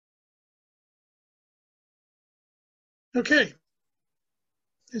Okay,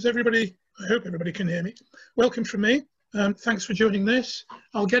 is everybody, I hope everybody can hear me. Welcome from me. Thanks for joining this.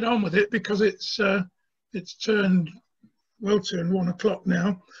 I'll get on with it because it's turned 1 o'clock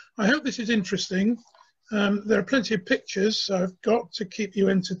now. I hope this is interesting. There are plenty of pictures, so I've got to keep you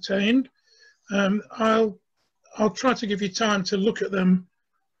entertained. I'll try to give you time to look at them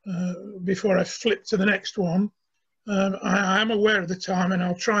before I flip to the next one. I am aware of the time and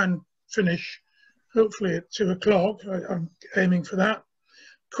I'll try and finish hopefully at 2 o'clock. I'm aiming for that.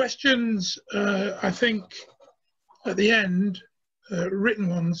 Questions, I think at the end, written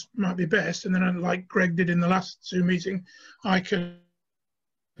ones might be best, and then like Greg did in the last Zoom meeting, I can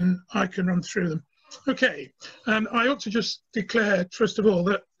run through them. Okay, I ought to just declare first of all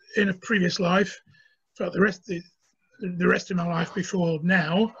that in a previous life, for the rest of my life before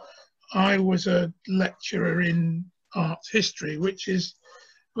now, I was a lecturer in art history, which is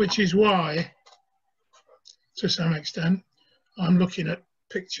why, to some extent, I'm looking at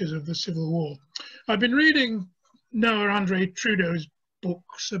pictures of the Civil War. I've been reading Noah Andre Trudeau's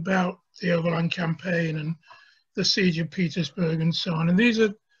books about the Overland Campaign and the Siege of Petersburg and so on, and these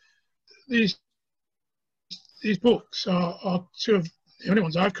books are two of the only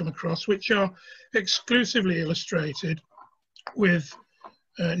ones I've come across which are exclusively illustrated with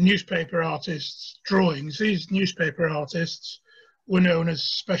newspaper artists' drawings. These newspaper artists were known as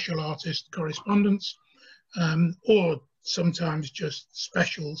special artist correspondents, or sometimes just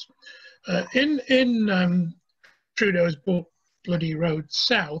specials. In Trudeau's book Bloody Road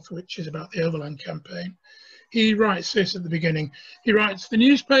South, which is about the Overland Campaign, he writes this at the beginning. He writes, "The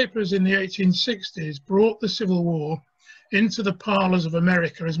newspapers in the 1860s brought the Civil War into the parlours of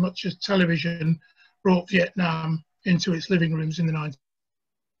America as much as television brought Vietnam into its living rooms in the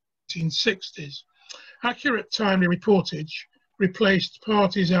 1960s. Accurate, timely reportage replaced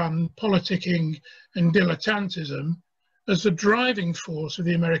partisan politicking and dilettantism as the driving force of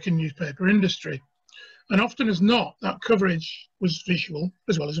the American newspaper industry. And often as not, that coverage was visual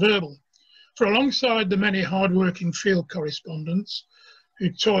as well as verbal. For alongside the many hard-working field correspondents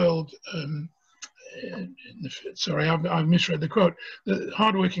who toiled, sorry, I've misread the quote, the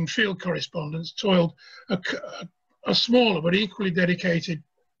hard-working field correspondents toiled a smaller but equally dedicated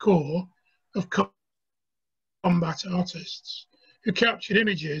corps of combat artists who captured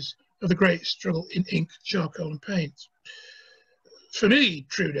images of the great struggle in ink, charcoal and paint. For me,"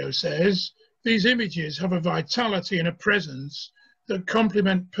 Trudeau says, "these images have a vitality and a presence that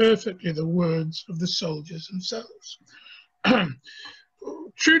complement perfectly the words of the soldiers themselves."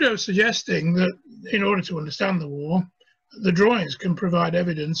 Trudeau suggesting that in order to understand the war, the drawings can provide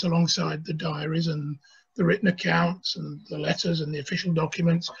evidence alongside the diaries and the written accounts and the letters and the official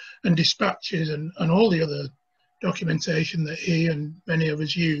documents and dispatches and all the other documentation that he and many of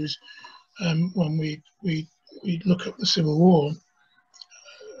us use when we look at the Civil War.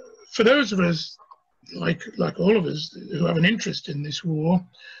 For those of us, like all of us who have an interest in this war,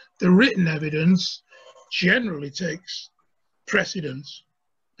 the written evidence generally takes precedence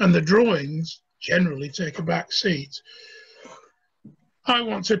and the drawings generally take a back seat. I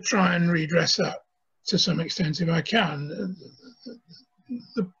want to try and redress that to some extent if I can.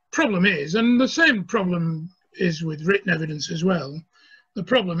 The problem is, and the same problem is with written evidence as well, the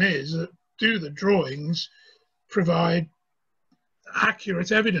problem is that do the drawings provide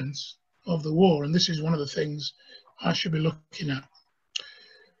accurate evidence of the war? And this is one of the things I should be looking at.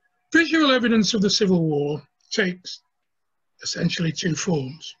 Visual evidence of the Civil War takes essentially two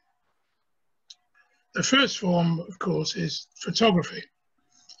forms. The first form, of course, is photography.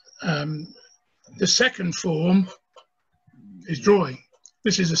 The second form is drawing.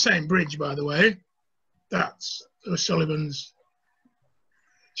 This is the same bridge, by the way. That's O'Sullivan's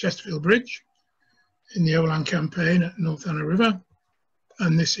Chesterfield Bridge in the Overland Campaign at North Anna River.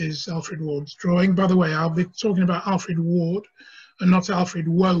 And this is Alfred Ward's drawing. By the way, I'll be talking about Alfred Ward and not Alfred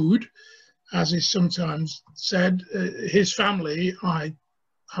Woad, as is sometimes said. His family, I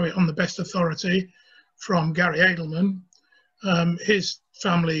have it on the best authority from Gary Edelman, his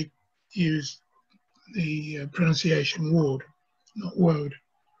family used the pronunciation Ward, not Woad.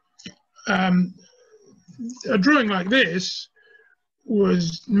 A drawing like this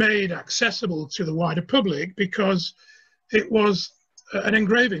was made accessible to the wider public because it was an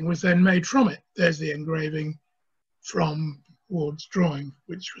engraving was then made from it. There's the engraving from Ward's drawing,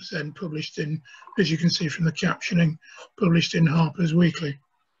 which was then published in, as you can see from the captioning, published in Harper's Weekly.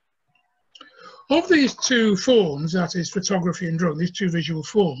 Of these two forms, that is photography and drawing, these two visual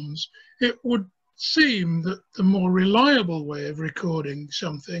forms, it would seem that the more reliable way of recording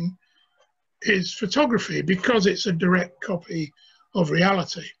something is photography because it's a direct copy of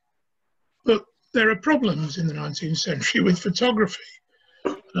reality. But there are problems in the 19th century with photography.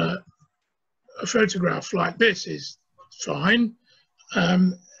 A photograph like this is fine,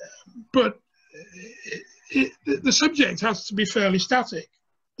 but the subject has to be fairly static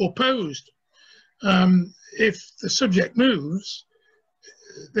or posed. If the subject moves,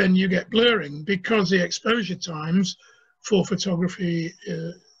 then you get blurring because the exposure times for photography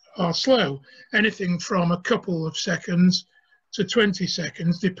are slow, anything from a couple of seconds to 20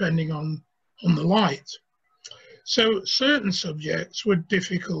 seconds depending on the light. So certain subjects were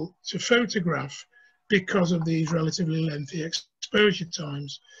difficult to photograph because of these relatively lengthy exposure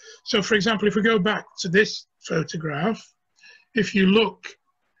times. So for example, if we go back to this photograph, if you look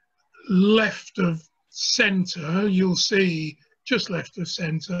left of center, you'll see, just left of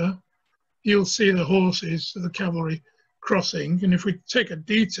center, you'll see the horses, the cavalry crossing. And if we take a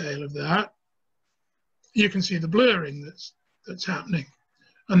detail of that, you can see the blurring that's happening.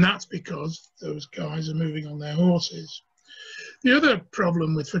 And that's because those guys are moving on their horses. The other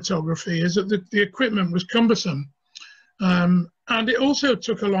problem with photography is that the equipment was cumbersome. And it also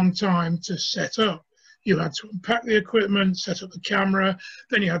took a long time to set up. You had to unpack the equipment, set up the camera,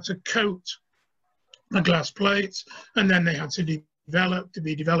 then you had to coat the glass plates, and then they had to be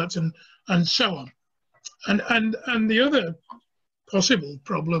developed, and so on. And the other possible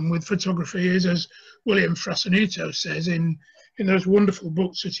problem with photography is, as William Frasenito says in those wonderful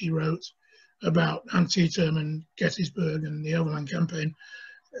books that he wrote about Antietam and Gettysburg and the Overland Campaign,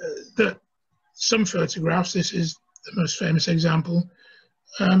 that some photographs, this is the most famous example,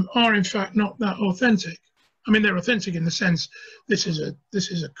 are in fact not that authentic. I mean, they're authentic in the sense this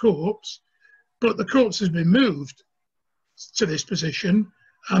is a corpse, but the corpse has been moved to this position,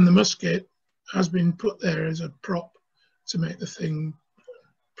 and the musket has been put there as a prop to make the thing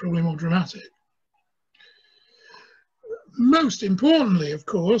probably more dramatic. Most importantly, of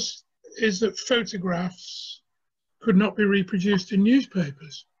course, is that photographs could not be reproduced in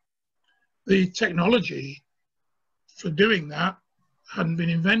newspapers. The technology for doing that hadn't been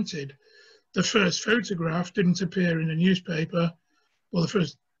invented. The first photograph didn't appear in a newspaper, well, the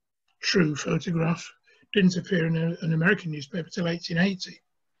first true photograph didn't appear in an American newspaper till 1880.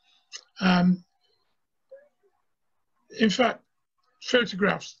 In fact,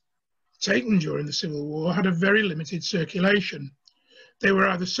 photographs taken during the Civil War had a very limited circulation. They were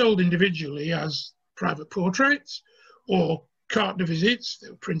either sold individually as private portraits, or carte de visites, they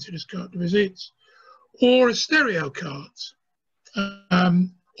were printed as carte de visites, or as stereo cards,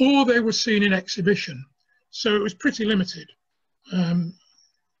 or they were seen in exhibition. So it was pretty limited.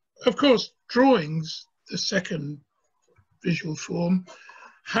 Of course, drawings, the second visual form,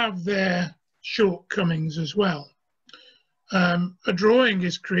 have their shortcomings as well. A drawing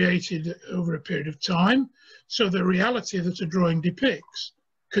is created over a period of time, so the reality that a drawing depicts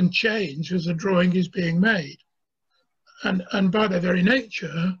can change as a drawing is being made. And by their very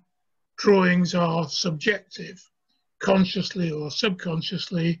nature, drawings are subjective, consciously or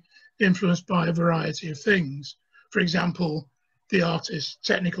subconsciously influenced by a variety of things. For example, the artist's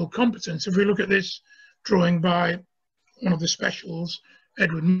technical competence. If we look at this drawing by one of the specials,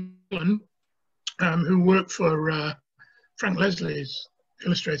 Edward Mullen, who worked for Frank Leslie's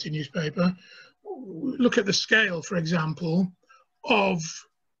illustrated newspaper, look at the scale, for example, of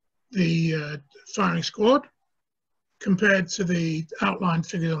the firing squad compared to the outlined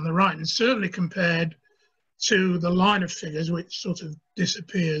figures on the right, and certainly compared to the line of figures which sort of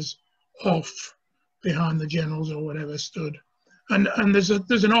disappears off behind the generals or whatever stood. And there's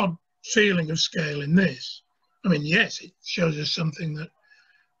an odd feeling of scale in this. I mean, yes, it shows us something that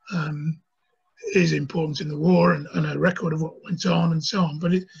is important in the war and a record of what went on and so on,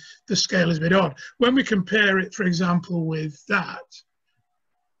 but the scale is a bit odd. When we compare it, for example, with that,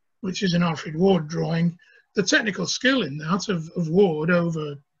 which is an Alfred Ward drawing, the technical skill in that of Ward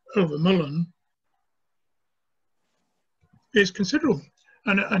over Mullen is considerable,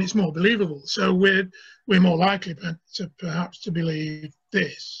 and it's more believable. So we're more likely to perhaps to believe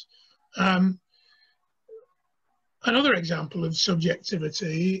this. Another example of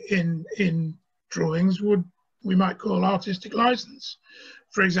subjectivity in drawings we might call artistic license.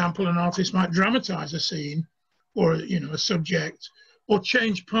 For example, an artist might dramatize a scene or a subject, or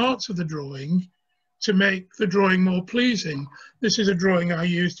change parts of the drawing to make the drawing more pleasing. This is a drawing I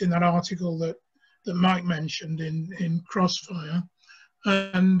used in that article that Mike mentioned in Crossfire,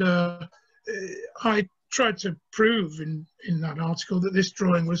 and I tried to prove in that article that this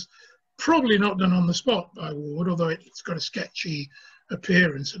drawing was probably not done on the spot by Ward, although it's got a sketchy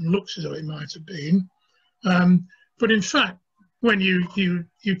appearance and looks as though it might have been. But in fact, when you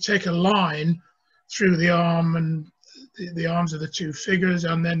take a line through the arm and the arms of the two figures,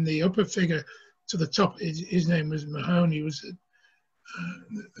 and then the upper figure to the top. His name was Mahoney. He was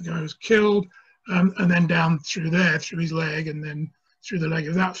the guy who was killed, and then down through there, through his leg, and then through the leg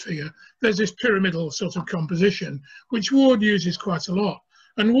of that figure. There's this pyramidal sort of composition, which Ward uses quite a lot.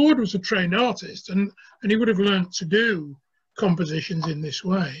 And Ward was a trained artist, and he would have learnt to do compositions in this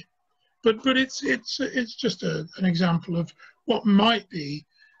way. But it's just an example of what might be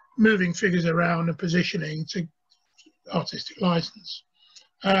moving figures around and positioning to artistic license.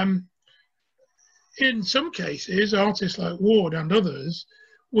 In some cases, artists like Ward and others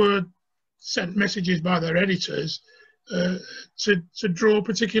were sent messages by their editors to draw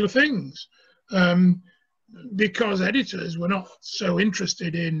particular things, because editors were not so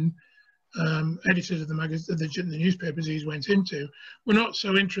interested in, editors of the magazine, the newspapers these went into, were not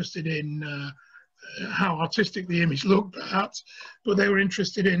so interested in how artistic the image looked, perhaps, but they were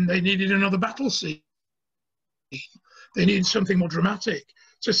interested in, they needed another battle scene. They needed something more dramatic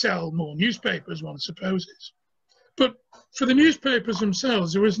to sell more newspapers, one supposes. But for the newspapers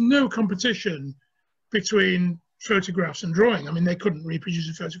themselves, there was no competition between photographs and drawing. I mean, they couldn't reproduce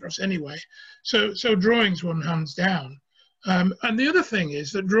the photographs anyway. So drawings won hands down. And the other thing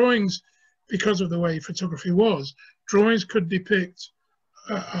is that drawings, because of the way photography was, drawings could depict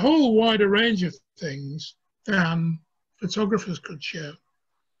a whole wider range of things than photographers could show.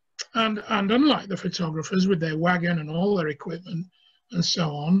 And unlike the photographers with their wagon and all their equipment and so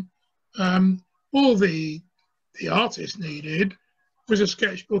on, all the artist needed was a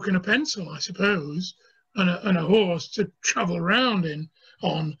sketchbook and a pencil, I suppose, and a horse to travel around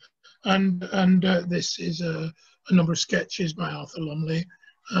on. And this is a number of sketches by Arthur Lumley,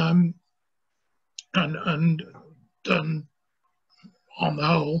 and done on the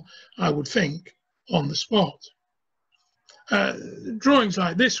whole, I would think, on the spot. Drawings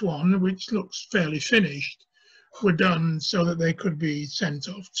like this one, which looks fairly finished, were done so that they could be sent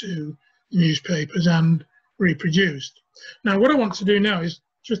off to newspapers and reproduced. Now, what I want to do now is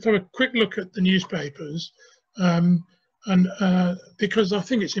just have a quick look at the newspapers, because I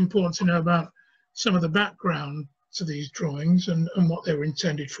think it's important to know about some of the background to these drawings and what they were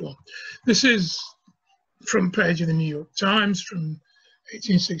intended for. This is front page of the New York Times from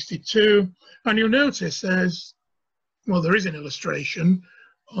 1862, and you'll notice there is an illustration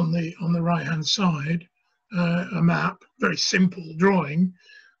on the right hand side, a map, very simple drawing,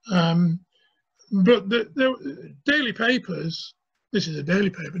 but the daily papers, this is a daily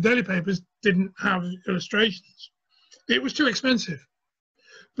paper, daily papers didn't have illustrations. It was too expensive.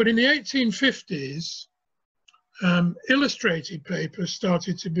 But in the 1850s, illustrated papers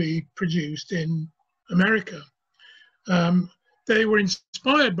started to be produced in America. They were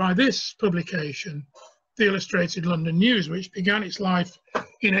inspired by this publication, the Illustrated London News, which began its life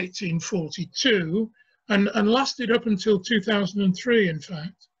in 1842 and lasted up until 2003, in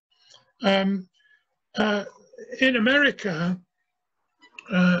fact. In America,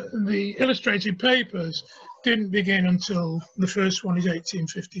 the illustrated papers didn't begin until the first one is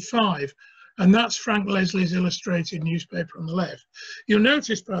 1855, and that's Frank Leslie's illustrated newspaper on the left. You'll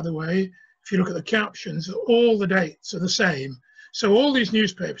notice, by the way, if you look at the captions, that all the dates are the same. So all these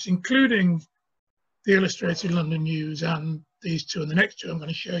newspapers, including the Illustrated London News and these two and the next two I'm going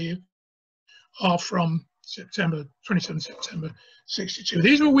to show you, are from 27 September 62.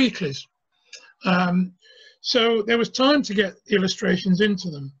 These were weeklies. So there was time to get the illustrations into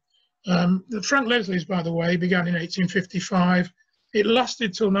them. The Frank Leslie's, by the way, began in 1855. It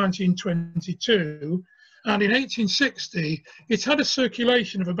lasted till 1922. And in 1860, it had a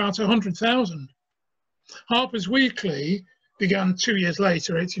circulation of about 100,000. Harper's Weekly began 2 years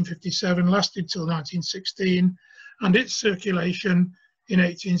later, 1857, lasted till 1916, and its circulation in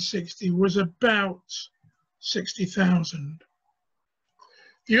 1860 was about 60,000.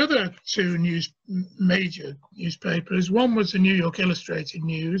 The other two major newspapers, one was the New York Illustrated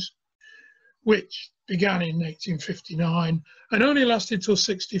News, which began in 1859 and only lasted till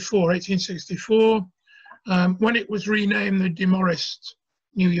 1864, when it was renamed the Demorest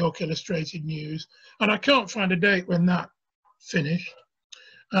New York Illustrated News. And I can't find a date when that finished.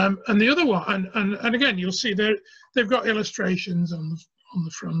 And the other one, and again, you'll see they've got illustrations on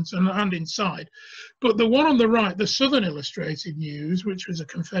the front and inside. But the one on the right, the Southern Illustrated News, which was a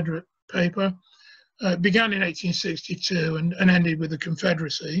Confederate paper, began in 1862 and ended with the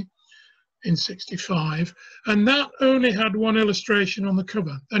Confederacy in 65. And that only had one illustration on the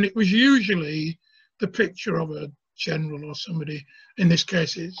cover. And it was usually the picture of a general or somebody. In this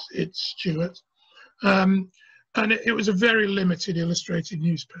case, it's Stuart. And it was a very limited illustrated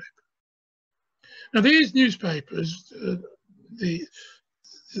newspaper. Now these newspapers,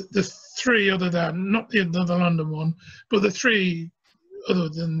 the three other than, not the London one, but the three other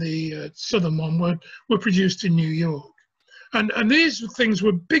than the southern one, were produced in New York. And these things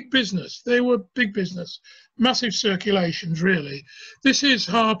were big business. They were big business, massive circulations, really. This is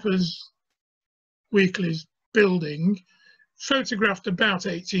Harper's Weekly's building, photographed about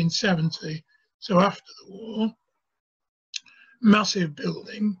 1870, so after the war. Massive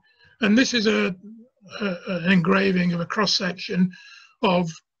building. And this is an engraving of a cross-section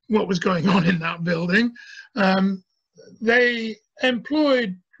of what was going on in that building. They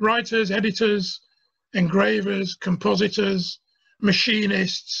employed writers, editors, engravers, compositors,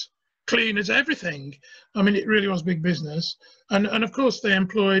 machinists, cleaners, everything. I mean, it really was big business. And of course, they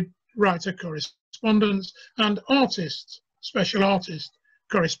employed writer correspondents and artists, special artist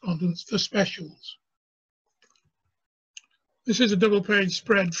correspondents for specials. This is a double-page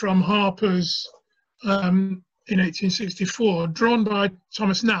spread from Harper's in 1864, drawn by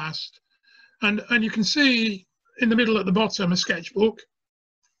Thomas Nast. And you can see in the middle at the bottom a sketchbook,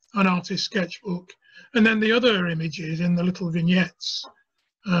 an artist's sketchbook. And then the other images in the little vignettes,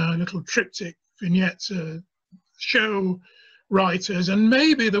 little triptych vignettes, show writers, and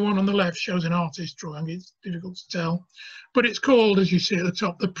maybe the one on the left shows an artist drawing. It's difficult to tell, but it's called, as you see at the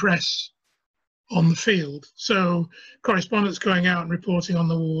top, the press on the field. So correspondents going out and reporting on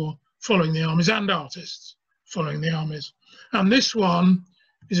the war, following the armies, and artists following the armies. And this one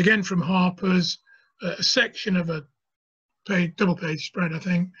is again from Harper's, a section of a double-page spread, I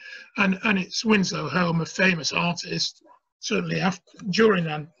think, and it's Winslow Helm, a famous artist, certainly during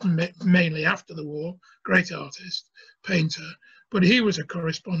and mainly after the war, great artist, painter, but he was a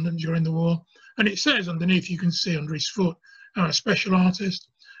correspondent during the war. And it says underneath, you can see under his foot, a special artist,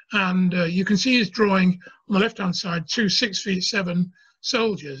 and you can see his drawing on the left-hand side, two 6'7"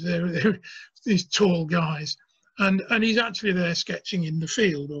 soldiers. They're these tall guys, and he's actually there sketching in the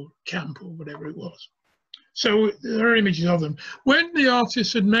field or camp or whatever it was. So there are images of them. When the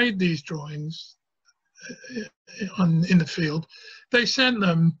artists had made these drawings in the field, they sent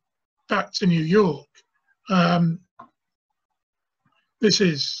them back to New York. This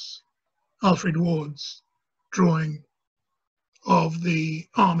is Alfred Ward's drawing of the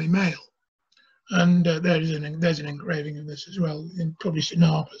Army Mail, and there's an engraving of this as well, published in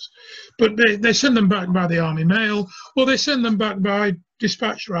Harper's. But they send them back by the Army Mail, or they send them back by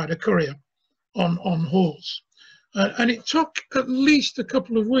dispatch rider, courier, on horse. And it took at least a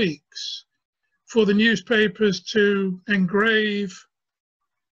couple of weeks for the newspapers to engrave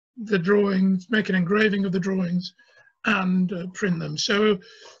the drawings, make an engraving of the drawings, and print them. So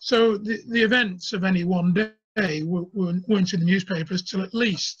the events of any one day weren't in the newspapers till at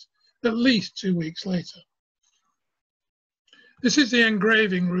least 2 weeks later. This is the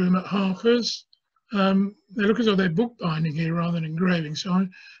engraving room at Harper's. They look as though they're bookbinding here rather than engraving, sorry,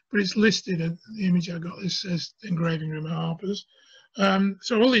 but it's listed, the image I got, this says engraving room at Harper's.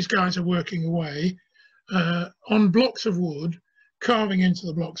 So all these guys are working away on blocks of wood, carving into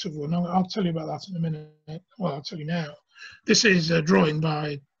the blocks of wood. And I'll tell you about that in a minute. Well, I'll tell you now. This is a drawing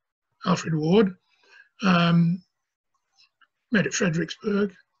by Alfred Ward, made at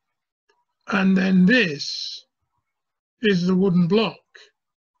Fredericksburg. And then this is the wooden block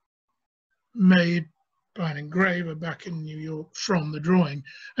made by an engraver back in New York from the drawing.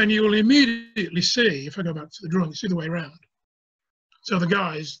 And you will immediately see, if I go back to the drawing, you see the way around. So the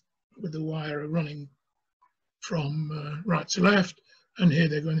guys with the wire are running from right to left, and here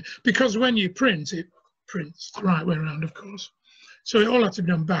they're going, because when you print, it prints the right way around, of course. So it all had to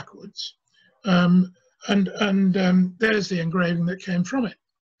be done backwards. And there's the engraving that came from it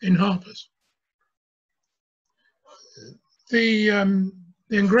in Harper's. The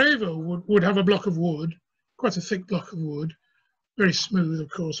engraver would have a block of wood, quite a thick block of wood, very smooth, of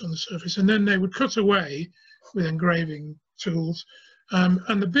course, on the surface, and then they would cut away with engraving tools,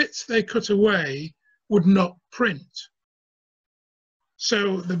 and the bits they cut away would not print.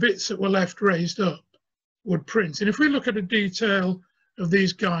 So the bits that were left raised up would print. And if we look at a detail of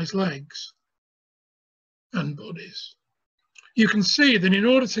these guys' legs and bodies, you can see that in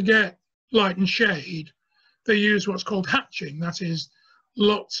order to get light and shade, they use what's called hatching. That is,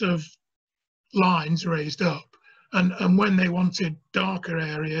 lots of lines raised up. And when they wanted darker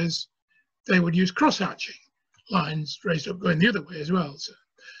areas, they would use cross-hatching, lines raised up going the other way as well. So,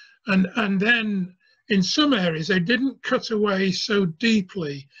 and then in some areas, they didn't cut away so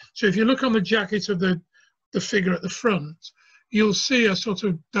deeply. So if you look on the jacket of the figure at the front, you'll see a sort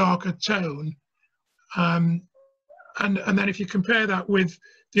of darker tone. And then if you compare that with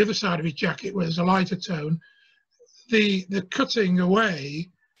the other side of his jacket, where there's a lighter tone, the cutting away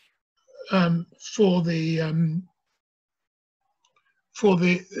for the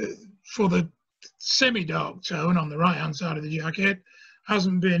semi-dark tone on the right-hand side of the jacket,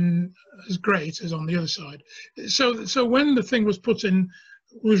 hasn't been as great as on the other side. So when the thing was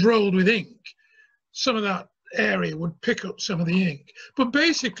was rolled with ink, some of that area would pick up some of the ink. But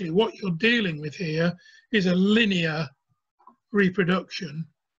basically what you're dealing with here is a linear reproduction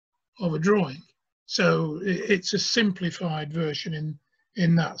of a drawing. So it's a simplified version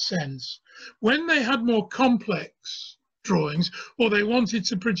in that sense. When they had more complex drawings, or they wanted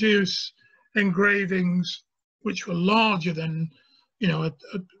to produce engravings which were larger than, you know, a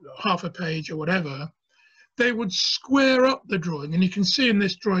half a page or whatever, they would square up the drawing. And you can see in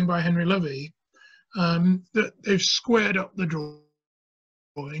this drawing by Henry Lovey that they've squared up the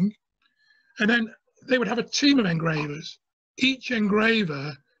drawing. And then they would have a team of engravers, each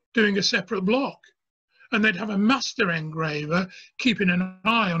engraver doing a separate block. And they'd have a master engraver keeping an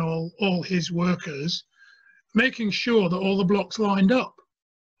eye on all his workers, making sure that all the blocks lined up.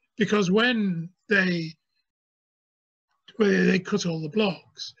 Because when they cut all the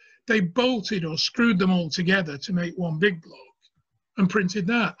blocks, they bolted or screwed them all together to make one big block and printed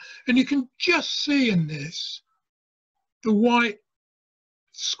that. And you can just see in this the white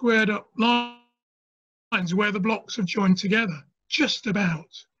squared up lines where the blocks have joined together, just about,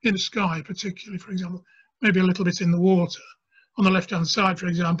 in the sky particularly, for example, maybe a little bit in the water. On the left hand side, for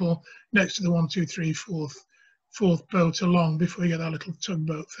example, next to the 1, 2, 3, fourth boat along, before you get that little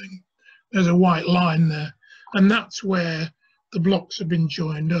tugboat thing, there's a white line there, and that's where the blocks have been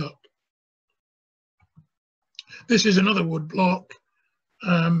joined up. This is another wood block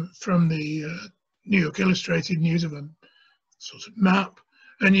from the New York Illustrated News of a sort of map,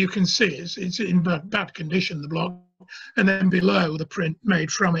 and you can see it's in bad condition, the block, and then below the print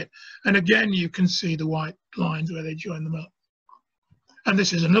made from it, and again you can see the white lines where they join them up. And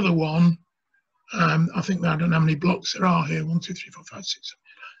this is another one. I think I don't know how many blocks there are here. 1, 2, 3, 4, 5, 6,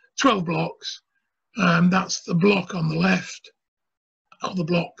 7, 12 blocks. That's the block on the left, all the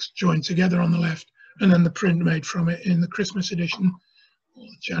blocks joined together on the left, and then the print made from it in the Christmas edition or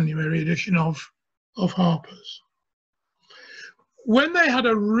the January edition of Harper's. When they had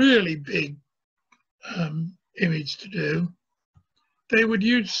a really big image to do, they would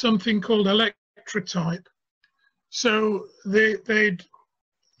use something called electrotype. So the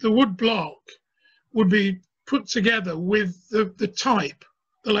wood block would be put together with the type,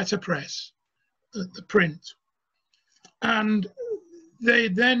 the letterpress, the print, and they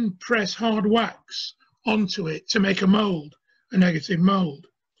then press hard wax onto it to make a mold, a negative mold,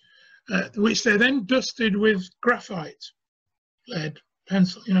 which they then dusted with graphite, lead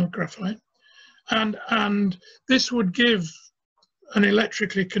pencil, you know, graphite, and this would give an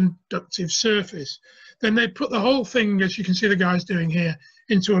electrically conductive surface. Then they put the whole thing, as you can see the guys doing here,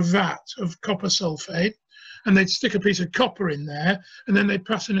 into a vat of copper sulfate, and they'd stick a piece of copper in there, and then they'd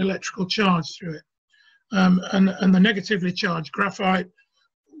pass an electrical charge through it. And the negatively charged graphite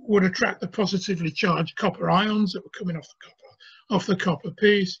would attract the positively charged copper ions that were coming off the copper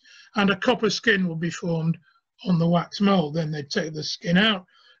piece, and a copper skin would be formed on the wax mold. Then they'd take the skin out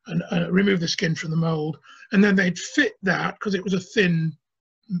and remove the skin from the mold, and then they'd fit that, because it was a thin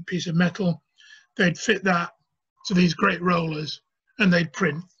piece of metal, they'd fit that to these great rollers and they'd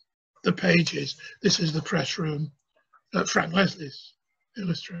print the pages. This is the press room at Frank Leslie's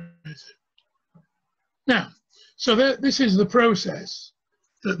Illustrated. Now, so this is the process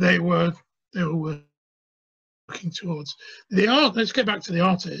that they were working towards. Let's get back to the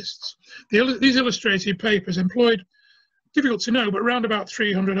artists. These illustrated papers employed, difficult to know, but around about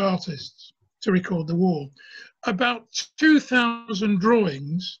 300 artists to record the war. About 2,000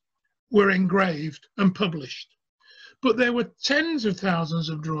 drawings were engraved and published, but there were tens of thousands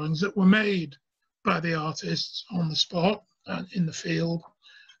of drawings that were made by the artists on the spot and in the field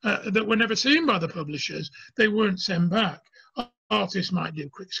that were never seen by the publishers. They weren't sent back. Artists might do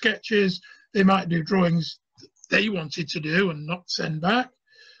quick sketches, they might do drawings they wanted to do and not send back,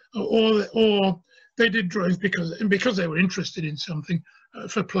 or they did drawings because they were interested in something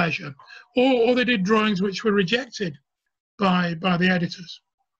for pleasure, or they did drawings which were rejected by the editors.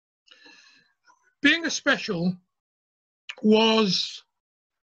 Being a special was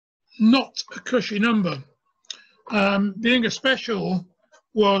not a cushy number. Being a special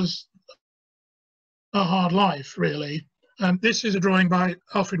was a hard life, really. This is a drawing by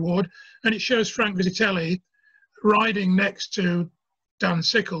Alfred Ward, and it shows Frank Visitelli riding next to Dan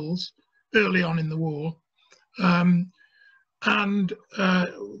Sickles early on in the war. The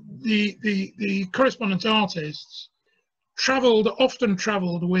correspondent artists often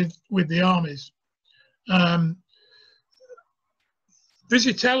travelled with the armies.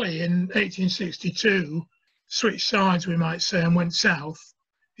 Visitelli in 1862 switched sides, we might say, and went south.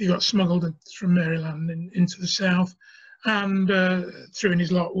 He got smuggled from Maryland into the south, and threw in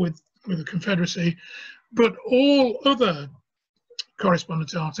his lot with the Confederacy. But all other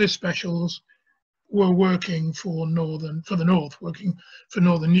correspondent artists, specials, were working for the North, working for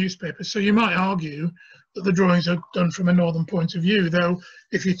Northern newspapers. So you might argue that the drawings are done from a Northern point of view, though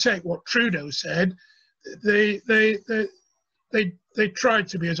if you take what Trudeau said, they tried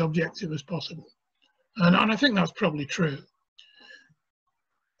to be as objective as possible. And I think that's probably true.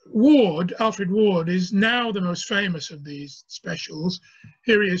 Alfred Ward, is now the most famous of these specials.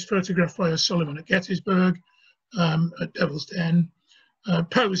 Here he is photographed by O'Sullivan at Gettysburg, at Devil's Den,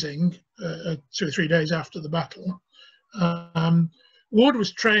 posing 2 or 3 days after the battle. Ward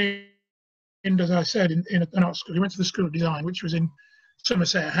was trained, as I said, in an art school. He went to the School of Design, which was in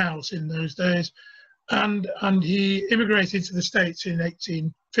Somerset House in those days, and he immigrated to the States in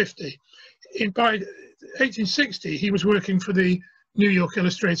 1850. By 1860, he was working for the New York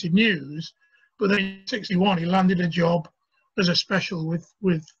Illustrated News, but then in 1861 he landed a job as a special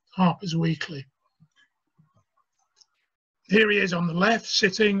with Harper's Weekly. Here he is on the left,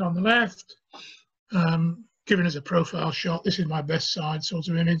 sitting on the left, given as a profile shot. This is my best side sort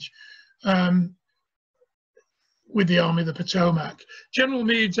of image, with the Army of the Potomac. General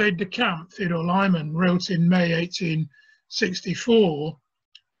Meade's aide-de-camp, Theodore Lyman, wrote in May 1864,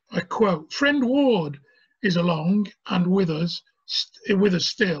 I quote, "Friend Ward is along and with us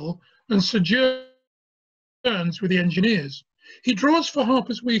still, and sojourns with the engineers. He draws for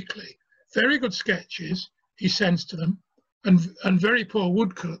Harper's Weekly. Very good sketches he sends to them, and very poor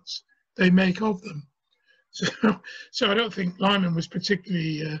woodcuts they make of them." So I don't think Lyman was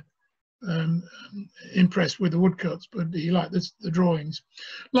particularly impressed with the woodcuts, but he liked the drawings.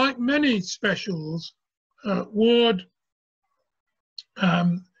 Like many specials, Ward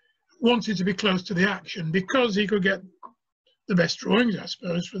wanted to be close to the action because he could get the best drawings, I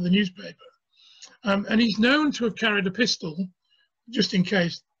suppose, for the newspaper. And he's known to have carried a pistol just in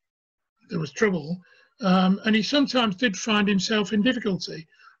case there was trouble. And he sometimes did find himself in difficulty,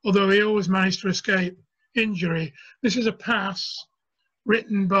 although he always managed to escape injury. This is a pass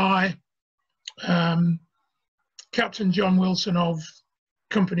written by Captain John Wilson of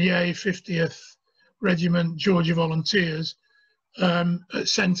Company A, 50th Regiment, Georgia Volunteers, at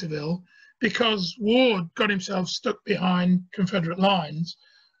Centreville, because Ward got himself stuck behind Confederate lines,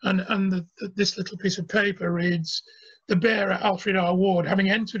 and this little piece of paper reads, "The bearer, Alfred R. Ward, having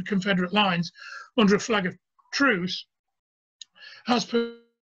entered Confederate lines under a flag of truce, has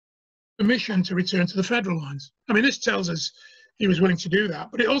permission to return to the Federal lines." I mean, this tells us he was willing to do that,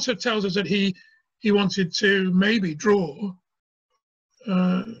 but it also tells us that he wanted to maybe draw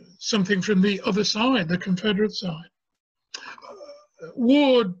something from the other side, the Confederate side.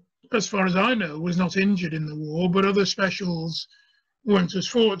 Ward, as far as I know, was not injured in the war, but other specials weren't as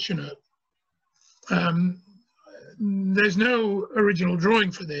fortunate. There's no original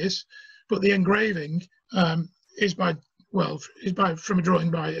drawing for this, but the engraving is from a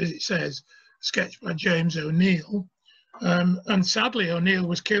drawing by, as it says, sketched by James O'Neill. And sadly, O'Neill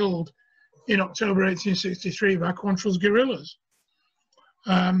was killed in October 1863 by Quantrill's guerrillas.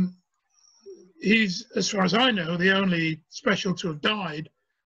 He's, as far as I know, the only special to have died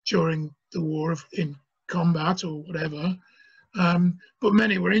during the war in combat or whatever, but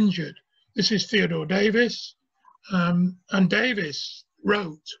many were injured. This is Theodore Davis, and Davis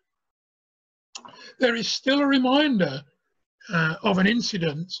wrote, "There is still a reminder of an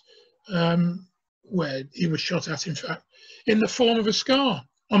incident where he was shot at, in fact, in the form of a scar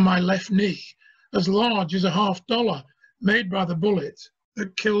on my left knee, as large as a $1/2, made by the bullet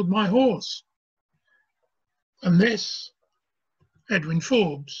that killed my horse." And this, Edwin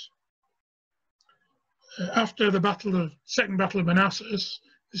Forbes. After the Second Battle of Manassas,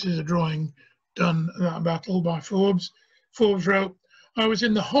 this is a drawing done at that battle by Forbes. Forbes wrote, "I was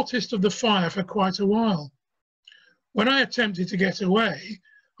in the hottest of the fire for quite a while. When I attempted to get away,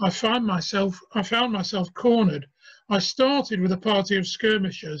 I found myself cornered. I started with a party of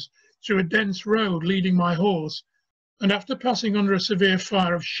skirmishers through a dense road leading my horse, and after passing under a severe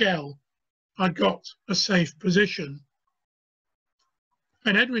fire of shell, I got a safe position."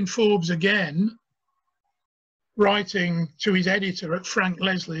 And Edwin Forbes again, writing to his editor at Frank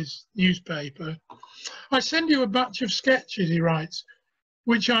Leslie's newspaper, "I send you a batch of sketches," he writes,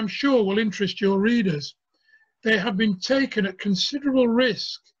 "which I'm sure will interest your readers. They have been taken at considerable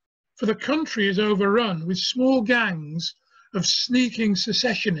risk, for the country is overrun with small gangs of sneaking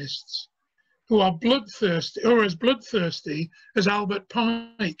secessionists who are bloodthirsty, or as bloodthirsty as Albert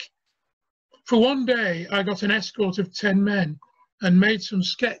Pike. For one day I got an escort of 10 men and made some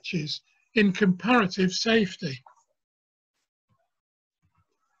sketches in comparative safety."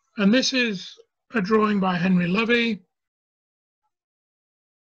 And this is a drawing by Henry Lovey,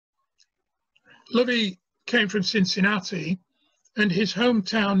 Lovey came from Cincinnati, and his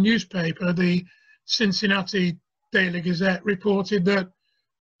hometown newspaper, the Cincinnati Daily Gazette, reported that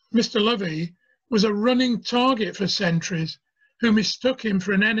Mr. Lovey was a running target for sentries who mistook him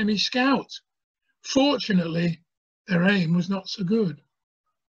for an enemy scout. Fortunately, their aim was not so good.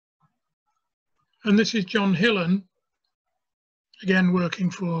 And this is John Hillen, again working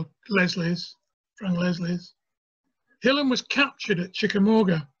for Leslie's, Frank Leslie's. Hillen was captured at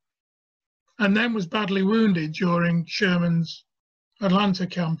Chickamauga and then was badly wounded during Sherman's Atlanta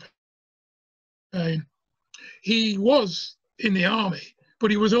campaign. He was in the army,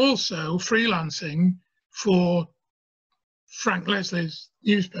 but he was also freelancing for Frank Leslie's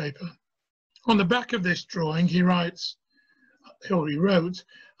newspaper. On the back of this drawing, he writes, or he wrote,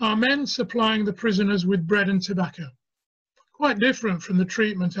 "Our men supplying the prisoners with bread and tobacco," quite different from the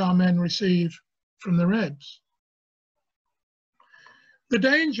treatment our men receive from the Rebs. The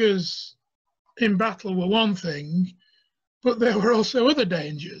dangers in battle were one thing, but there were also other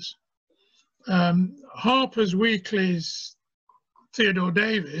dangers. Harper's Weekly's Theodore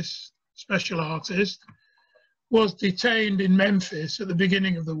Davis, special artist, was detained in Memphis at the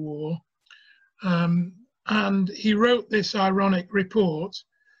beginning of the war, and he wrote this ironic report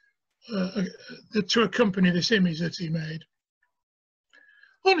to accompany this image that he made.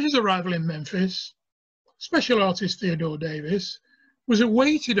 On his arrival in Memphis, special artist Theodore Davis was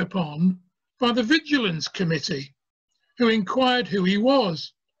awaited upon by the Vigilance Committee, who inquired who he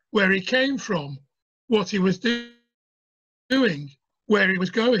was, where he came from, what he was doing, where he was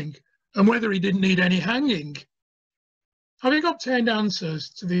going, and whether he didn't need any hanging. Having obtained answers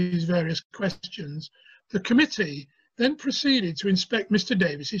to these various questions, the committee then proceeded to inspect Mr.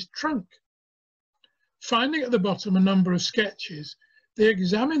 Davis's trunk. Finding at the bottom a number of sketches, they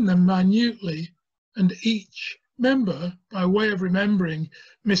examined them minutely, and each member, by way of remembering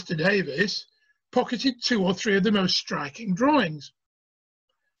Mr. Davis, pocketed 2 or 3 of the most striking drawings.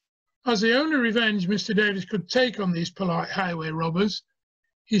 As the only revenge Mr. Davis could take on these polite highway robbers,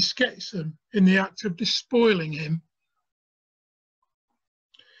 he sketched them in the act of despoiling him.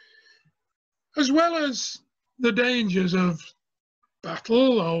 As well as the dangers of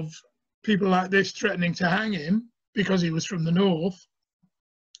battle, of people like this threatening to hang him because he was from the north,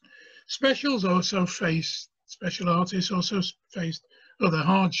 special artists also faced other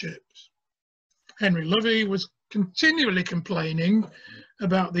hardships. Henry Lovey was continually complaining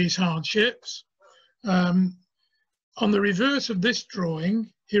about these hardships. On the reverse of this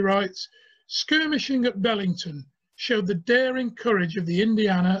drawing, he writes, "Skirmishing at Bellington showed the daring courage of the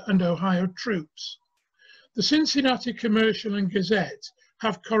Indiana and Ohio troops. The Cincinnati Commercial and Gazette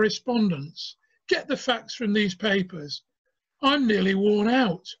have correspondents. Get the facts from these papers. I'm nearly worn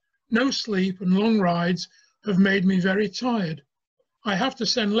out. No sleep and long rides have made me very tired. I have to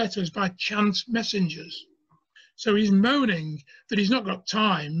send letters by chance messengers." So he's moaning that he's not got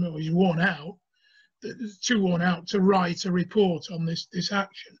time, or he's worn out, too worn out to write a report on this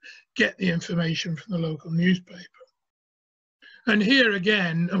action, get the information from the local newspaper. And here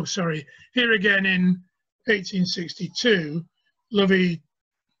again in 1862, Lovey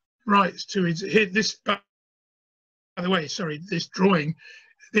writes to this drawing,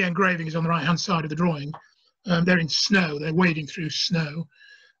 the engraving is on the right-hand side of the drawing. They're in snow, they're wading through snow.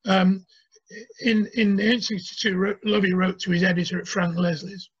 In 1862, Lovey wrote to his editor at Frank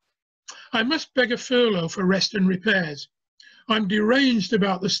Leslie's, "I must beg a furlough for rest and repairs. I'm deranged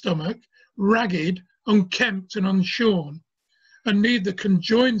about the stomach, ragged, unkempt and unshorn, and need the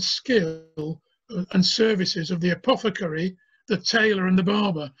conjoined skill and services of the apothecary, the tailor and the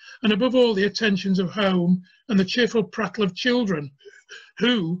barber, and above all the attentions of home and the cheerful prattle of children,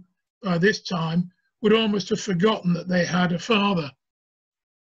 who, by this time, would almost have forgotten that they had a father."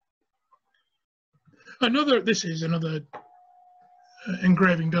 This is another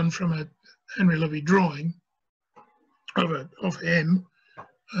engraving done from a Henry Lovey drawing of him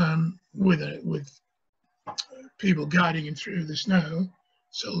with people guiding him through the snow,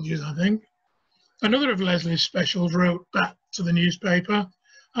 soldiers, I think. Another of Leslie's specials wrote back to the newspaper,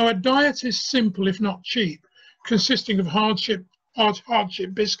 "Our diet is simple if not cheap, consisting of hardship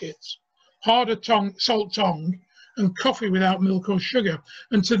biscuits, salt tongue, and coffee without milk or sugar.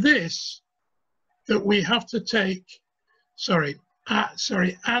 And to this, that we have to take, add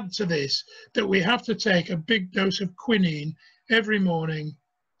to this, that we have to take a big dose of quinine every morning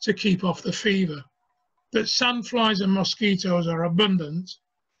to keep off the fever, that sandflies and mosquitoes are abundant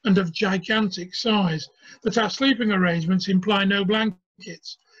and of gigantic size, that our sleeping arrangements imply no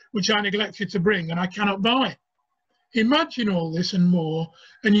blankets, which I neglected to bring and I cannot buy. Imagine all this and more,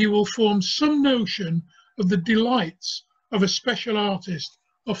 and you will form some notion of the delights of a special artist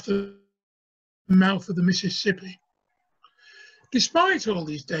off the mouth of the Mississippi. Despite all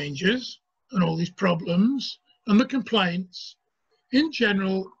these dangers and all these problems and the complaints, in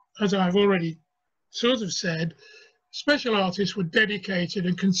general, as I've already sort of said, special artists were dedicated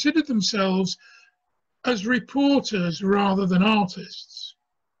and considered themselves as reporters rather than artists.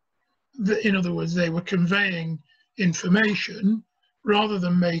 In other words, they were conveying information rather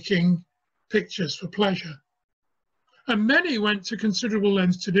than making pictures for pleasure. And many went to considerable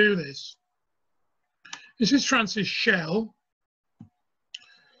lengths to do this. This is Francis Shell.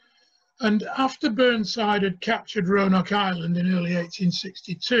 And after Burnside had captured Roanoke Island in early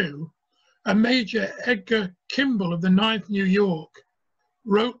 1862, a Major Edgar Kimball of the 9th New York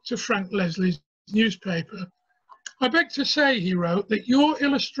wrote to Frank Leslie's newspaper, "I beg to say," he wrote, "that your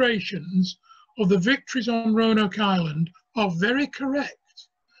illustrations of the victories on Roanoke Island are very correct.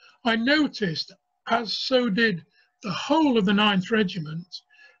 I noticed, as so did the whole of the 9th Regiment,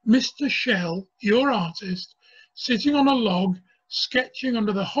 Mr. Shell, your artist, sitting on a log sketching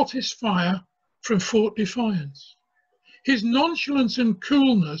under the hottest fire from Fort Defiance. His nonchalance and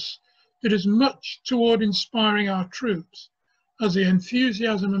coolness did as much toward inspiring our troops as the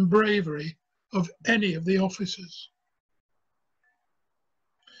enthusiasm and bravery of any of the officers."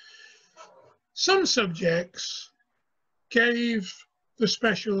 Some subjects gave the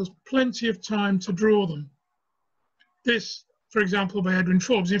specials plenty of time to draw them. This, for example, by Edwin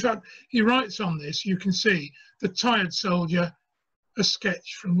Forbes. In fact, he writes on this, you can see, "The Tired Soldier, a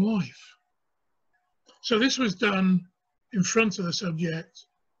sketch from life." So this was done in front of the subject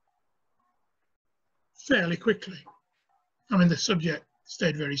fairly quickly. I mean, the subject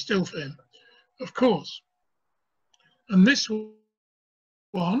stayed very still for him, of course. And this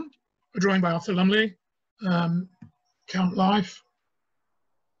one, a drawing by Arthur Lumley, Count Life,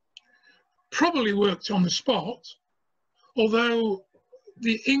 probably worked on the spot, although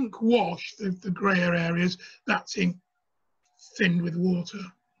the ink wash, the grayer areas, that's ink thinned with water.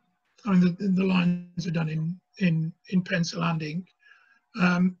 I mean, the lines are done in pencil and ink,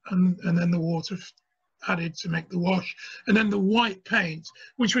 and then the water added to make the wash. And then the white paint,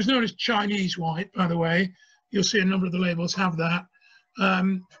 which was known as Chinese white, by the way. You'll see a number of the labels have that.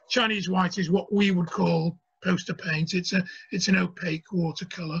 Chinese white is what we would call poster paint. It's an opaque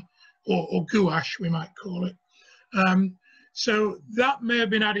watercolor, or gouache, we might call it. So that may have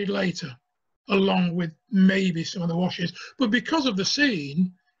been added later, along with maybe some of the washes. But because of the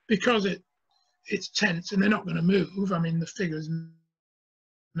scene, because it's tense and they're not going to move, I mean, the figures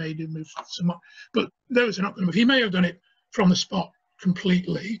may do move somewhat, but those are not going to move. He may have done it from the spot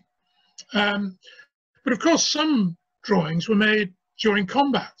completely. But of course, some drawings were made during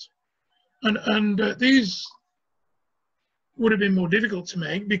combat. And these would have been more difficult to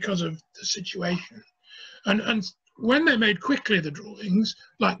make because of the situation. And when they're made quickly, the drawings,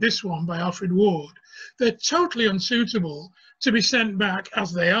 like this one by Alfred Ward, they're totally unsuitable to be sent back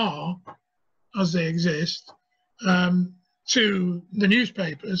as they are, as they exist, to the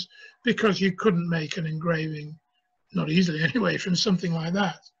newspapers, because you couldn't make an engraving, not easily anyway, from something like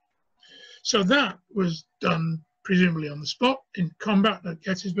that. So that was done presumably on the spot in combat at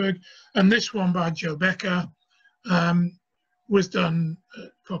Gettysburg, and this one by Joe Becker was done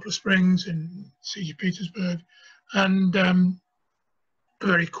at Poplar Springs in Siege of Petersburg, and a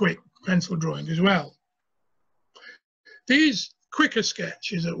very quick pencil drawing as well. These quicker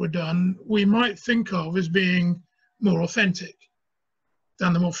sketches that were done, we might think of as being more authentic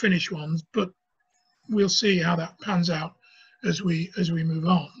than the more finished ones, but we'll see how that pans out as we move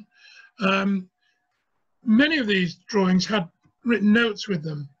on. Many of these drawings had written notes with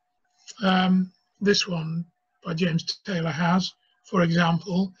them. This one by James Taylor has, for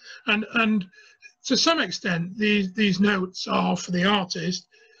example, and to some extent these notes are for the artist,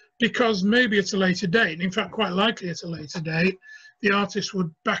 because maybe at a later date, in fact quite likely at a later date, the artist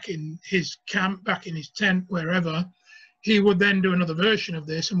would, back in his camp, back in his tent, wherever, he would then do another version of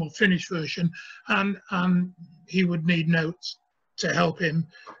this, a more finished version, and he would need notes to help him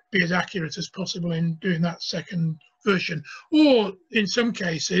be as accurate as possible in doing that second version. Or in some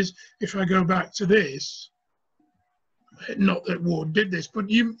cases, if I go back to this, not that Ward did this, but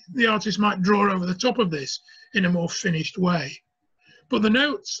the artist might draw over the top of this in a more finished way. But the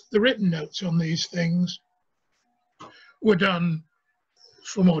notes, the written notes on these things were done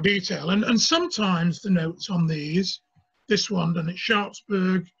for more detail. And sometimes the notes on these, this one done at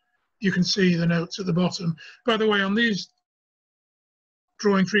Sharpsburg, you can see the notes at the bottom. By the way, on these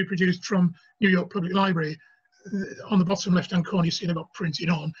drawings reproduced from New York Public Library, on the bottom left-hand corner, you see they got printed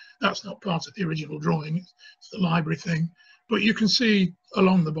on. That's not part of the original drawing, it's the library thing. But you can see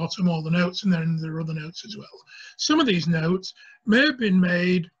along the bottom all the notes, and then there are other notes as well. Some of these notes may have been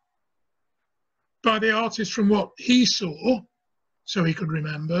made by the artist from what he saw, so he could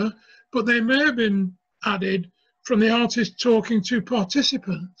remember, but they may have been added from the artist talking to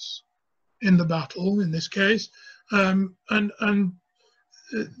participants in the battle, in this case, and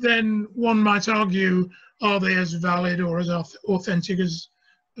then one might argue, are they as valid or as authentic as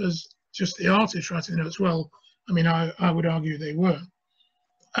just the artist writing the notes? Well, I mean, I would argue they were.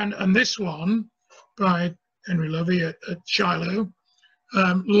 And this one by Henry Lovey at Shiloh,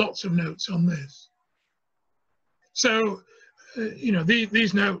 lots of notes on this. So, you know,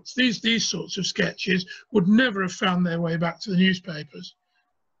 these notes, these sorts of sketches would never have found their way back to the newspapers.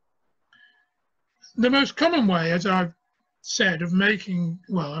 The most common way, as I've said, of making,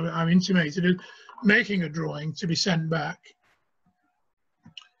 well, I've intimated of making a drawing to be sent back,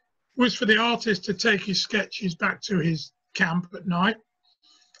 was for the artist to take his sketches back to his camp at night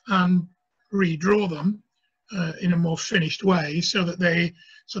and redraw them in a more finished way, so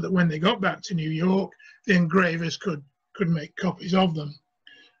that when they got back to New York, the engravers could make copies of them.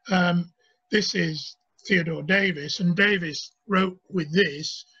 This is Theodore Davis, and Davis wrote with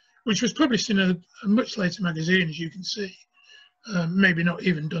this, which was published in a much later magazine, as you can see. Maybe not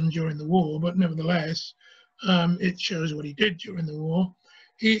even done during the war, but nevertheless, it shows what he did during the war.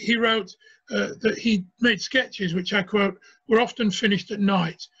 He wrote that he made sketches, which I quote, were often finished at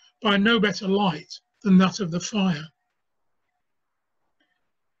night by no better light than that of the fire.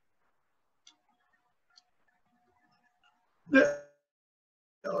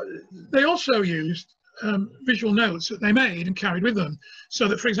 They also used visual notes that they made and carried with them. So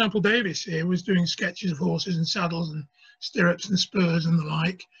that, for example, Davis here was doing sketches of horses and saddles and stirrups and spurs and the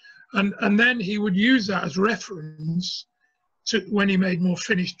like. And then he would use that as reference to when he made more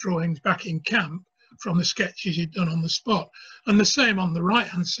finished drawings back in camp from the sketches he'd done on the spot. And the same on the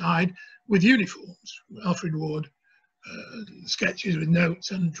right-hand side with uniforms. Alfred Ward sketches with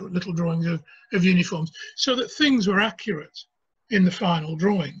notes and little drawings of uniforms, so that things were accurate in the final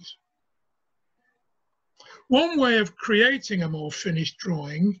drawings. One way of creating a more finished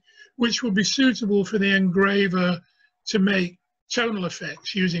drawing, which would be suitable for the engraver to make tonal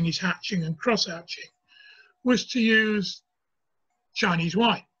effects using his hatching and cross-hatching, was to use Chinese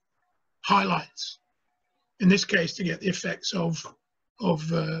white highlights, in this case to get the effects of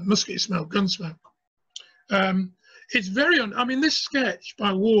musket smoke, gun smoke. It's very, I mean, this sketch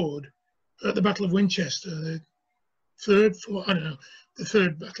by Ward at the Battle of Winchester, the third, I don't know, the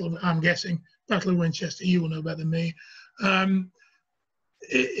third battle, I'm guessing, Battle of Winchester, you will know better than me,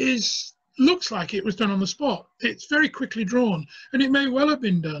 looks like it was done on the spot. It's very quickly drawn, and it may well have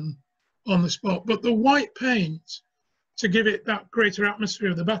been done on the spot, but the white paint, to give it that greater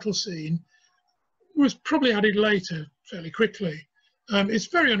atmosphere of the battle scene, was probably added later, fairly quickly. It's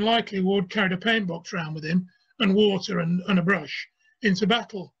very unlikely Ward carried a paint box around with him and water and a brush into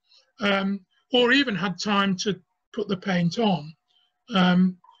battle, or even had time to put the paint on.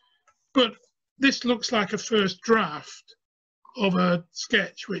 But this looks like a first draft of a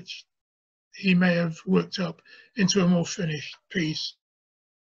sketch which he may have worked up into a more finished piece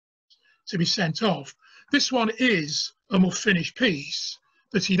to be sent off. This one is a more finished piece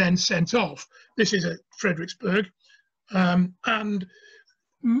that he then sent off. This is at Fredericksburg, and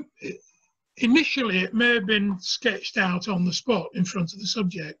initially it may have been sketched out on the spot in front of the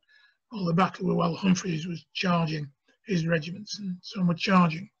subject while the battle, while Humphreys was charging his regiments, and some were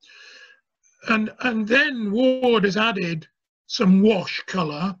charging. And then Ward has added some wash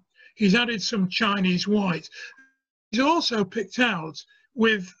colour. He's added some Chinese white. He's also picked out,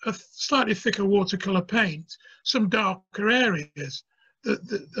 with a slightly thicker watercolour paint, some darker areas.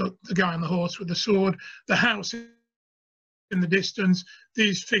 The guy on the horse with the sword, the house in the distance,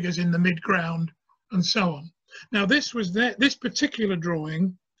 these figures in the mid-ground, and so on. Now this particular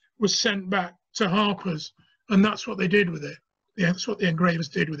drawing was sent back to Harper's, and that's what they did with it. Yeah, that's what the engravers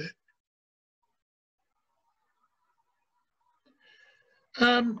did with it.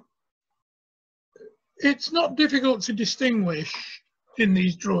 It's not difficult to distinguish in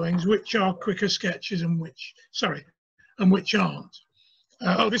these drawings which are quicker sketches and which aren't.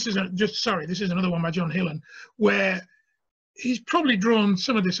 Oh, this is this is another one by John Hillen, where he's probably drawn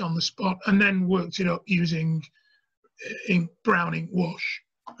some of this on the spot and then worked it up using brown ink wash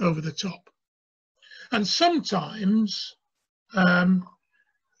over the top. And sometimes,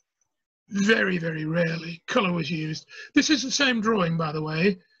 very, very rarely, colour was used. This is the same drawing, by the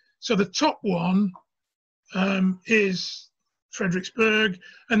way. So the top one is Fredericksburg,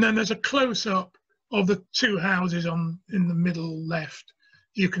 and then there's a close-up of the two houses in the middle left.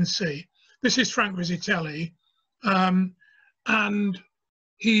 You can see this is Frank Rizzitelli, and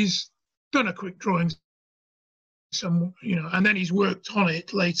he's done a quick drawing, and then he's worked on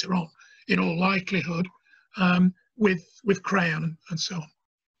it later on in all likelihood, with crayon and so on,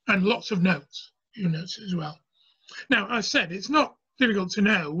 and lots of notes, few notes as well. Now, I said it's not difficult to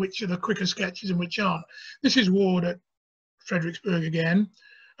know which are the quicker sketches and which aren't. This is Ward at Fredericksburg again,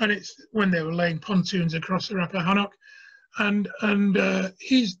 and it's when they were laying pontoons across the Rappahannock, and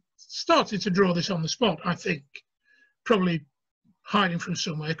he's started to draw this on the spot, I think, probably hiding from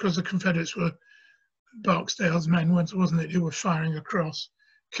somewhere, because the Confederates were Barksdale's men, wasn't it, who were firing across,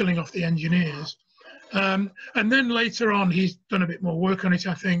 killing off the engineers. And then later on, he's done a bit more work on it,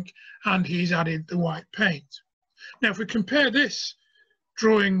 I think, and he's added the white paint. Now, if we compare this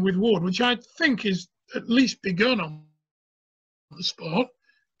drawing with Ward, which I think is at least begun on the spot,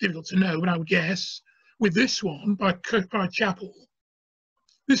 difficult to know, but I would guess, with this one by Chappell,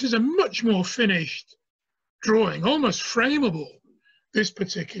 this is a much more finished drawing, almost frameable, this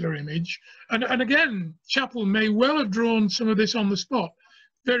particular image. And again, Chappell may well have drawn some of this on the spot,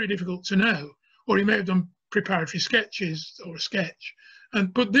 very difficult to know, or he may have done preparatory sketches or a sketch.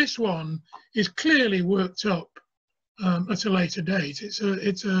 But this one is clearly worked up at a later date.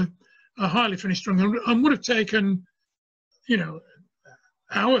 It's a highly finished drawing, and would have taken, you know,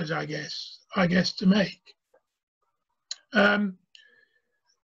 hours, I guess to make.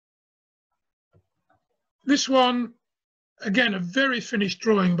 This one, again, a very finished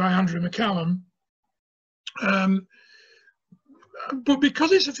drawing by Andrew McCallum. But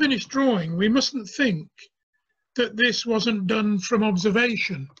because it's a finished drawing, we mustn't think that this wasn't done from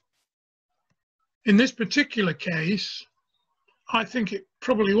observation. In this particular case, I think it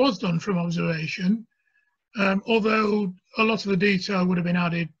probably was done from observation, although a lot of the detail would have been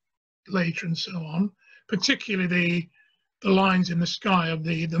added later and so on, particularly the lines in the sky of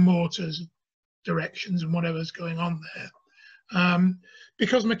the mortars, directions and whatever's going on there.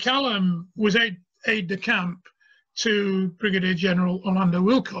 Because McCallum was aide-de-camp to Brigadier General Orlando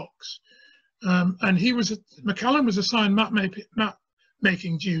Wilcox, and McCallum was assigned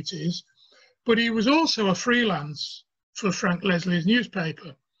map-making duties, but he was also a freelance for Frank Leslie's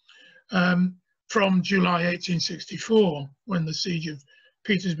newspaper from July 1864, when the siege of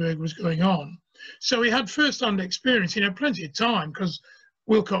Petersburg was going on. So he had first-hand experience. He had plenty of time because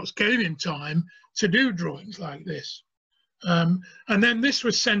Wilcox gave him time to do drawings like this. And then this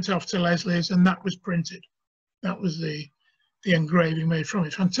was sent off to Leslie's, and that was printed. That was the engraving made from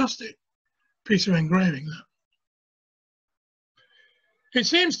it. Fantastic piece of engraving, that. It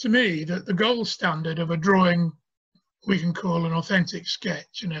seems to me that the gold standard of a drawing we can call an authentic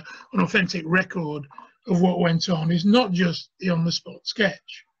sketch, an authentic record of what went on, is not just the on-the-spot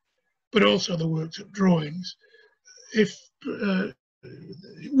sketch, but also the worked-up drawings. If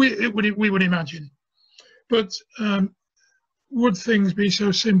we would imagine, but would things be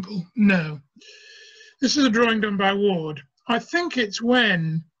so simple? No. This is a drawing done by Ward. I think it's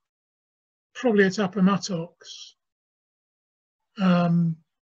when, probably at Appomattox, was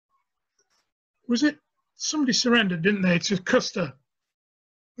it? Somebody surrendered, didn't they, to Custer?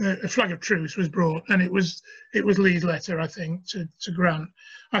 A flag of truce was brought, and it was Lee's letter, I think, to Grant.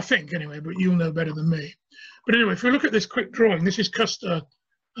 I think, anyway, but you'll know better than me. But anyway, if we look at this quick drawing, this is Custer,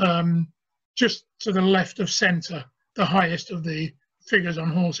 just to the left of centre, the highest of the figures on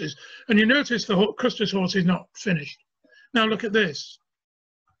horses. And you notice Custer's horse is not finished. Now look at this.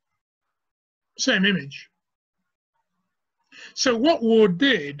 Same image. So what Ward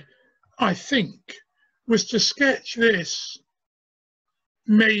did, I think, was to sketch this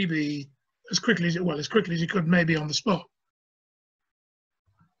maybe as quickly as he could, maybe on the spot,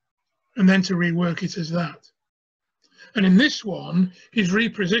 and then to rework it as that. And in this one, he's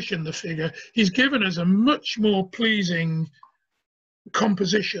repositioned the figure. He's given us a much more pleasing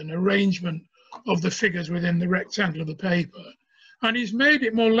composition, arrangement of the figures within the rectangle of the paper, and he's made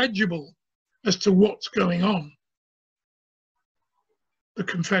it more legible as to what's going on. The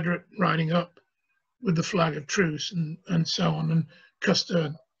Confederate riding up with the flag of truce and so on, and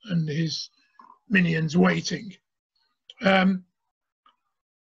Custer and his minions waiting. And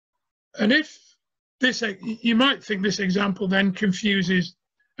if this, you might think this example then confuses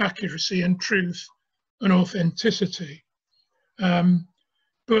accuracy and truth and authenticity.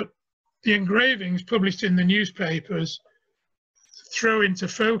 But the engravings published in the newspapers throw into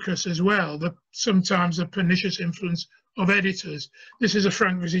focus as well sometimes the pernicious influence of editors. This is a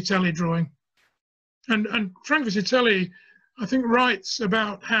Frank Visitelli drawing. And Frank Visitelli, I think, writes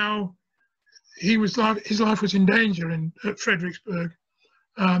about how his life was in danger at Fredericksburg.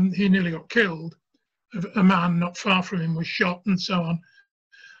 He nearly got killed. A man not far from him was shot and so on.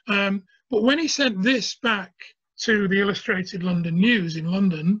 But when he sent this back to the Illustrated London News in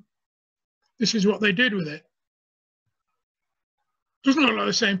London, this is what they did with it. Doesn't look like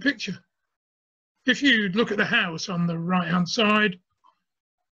the same picture. if you look at the house on the right-hand side,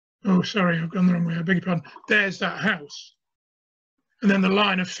 oh, sorry, I've gone the wrong way, I beg your pardon, there's that house. And then the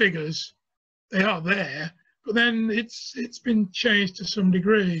line of figures, they are there, but then it's been changed to some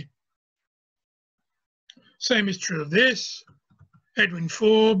degree. Same is true of this, Edwin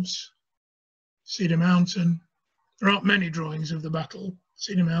Forbes, Cedar Mountain. There aren't many drawings of the battle,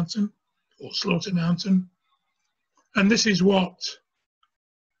 Cedar Mountain or Slaughter Mountain. And this is what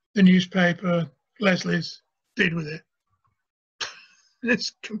the newspaper, Leslie's, did with it.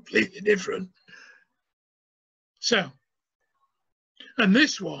 It's completely different. So, and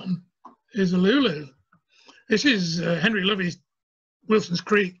this one is a Lulu. This is Henry Lovey's Wilson's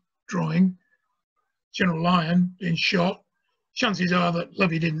Creek drawing, General Lyon being shot. Chances are that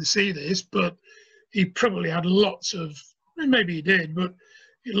Lovey didn't see this, but he probably had lots of, maybe he did, but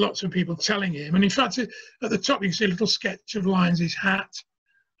lots of people telling him. And in fact, at the top, you can see a little sketch of Lyons' hat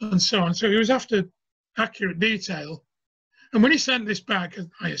and so on. So he was after accurate detail. And when he sent this back,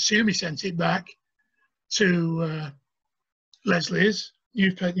 I assume he sent it back to Leslie's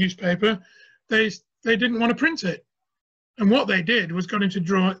newspaper, they didn't want to print it. And what they did was get him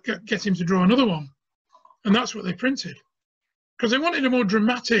to draw another one. And that's what they printed. Because they wanted a more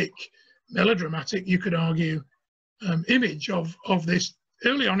dramatic, melodramatic, you could argue, image of this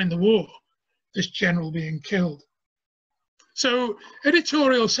early on in the war, this general being killed. So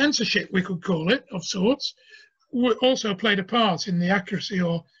editorial censorship, we could call it, of sorts, also played a part in the accuracy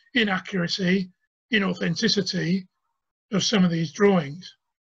or inaccuracy, inauthenticity of some of these drawings.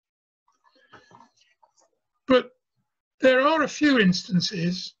 But there are a few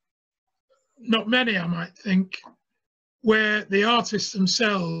instances, not many I might think, where the artists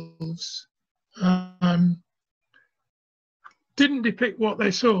themselves didn't depict what they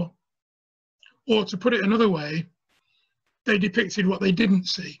saw, or to put it another way, they depicted what they didn't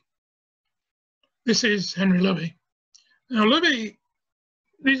see. This is Henry Lovey. Now Lovey,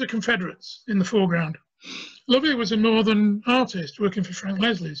 these are Confederates in the foreground. Lovey was a Northern artist working for Frank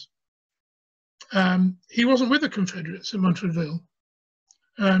Leslie's. He wasn't with the Confederates at Montfordville,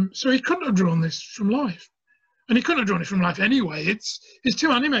 so he couldn't have drawn this from life. And he couldn't have drawn it from life anyway. It's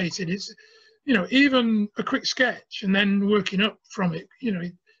too animated. It's, you know, even a quick sketch and then working up from it, you know,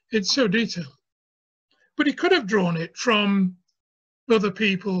 it's so detailed. But he could have drawn it from other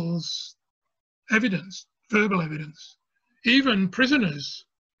people's evidence, verbal evidence, even prisoners'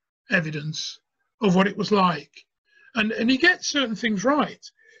 evidence of what it was like. And he gets certain things right.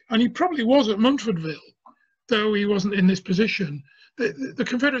 And he probably was at Montfordville, though he wasn't in this position. The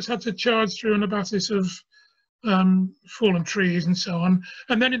Confederates had to charge through an abatis of fallen trees and so on.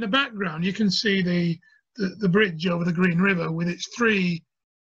 And then in the background, you can see the bridge over the Green River with its 3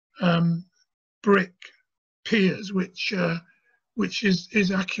 brick piers, which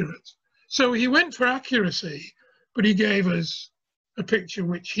is accurate. So he went for accuracy, but he gave us a picture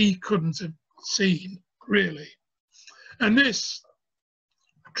which he couldn't have seen, really. And this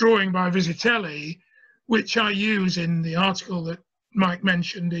drawing by Visitelli, which I use in the article that Mike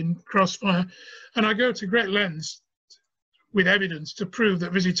mentioned in Crossfire, and I go to great lengths with evidence to prove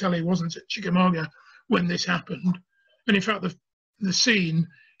that Visitelli wasn't at Chickamauga when this happened. And in fact, the scene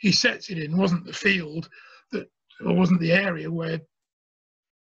he sets it in wasn't the field or wasn't the area where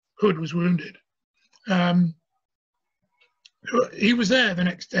Hood was wounded. He was there the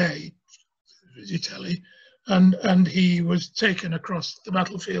next day, Visitelli, and he was taken across the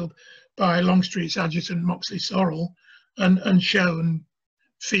battlefield by Longstreet's adjutant Moxley Sorrell and shown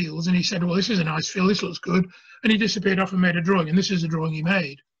fields, and he said, well, this is a nice field, this looks good, and he disappeared off and made a drawing, and this is the drawing he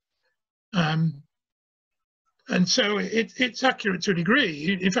made. And so it's accurate to a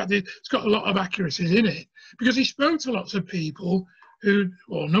degree. In fact, it's got a lot of accuracies in it, because he spoke to lots of people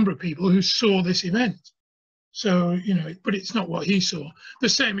or a number of people who saw this event. So, you know, but it's not what he saw. The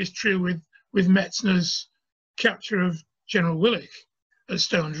same is true with Metzner's capture of General Willich at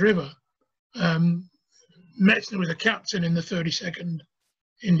Stones River. Metzner was a captain in the 32nd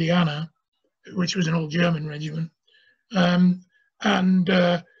Indiana, which was an old German regiment.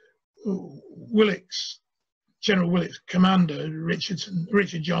 General Willich's commander,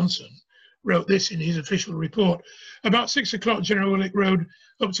 Richard Johnson, wrote this in his official report. About 6 o'clock, General Willich rode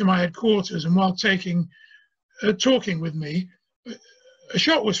up to my headquarters, and while talking with me, a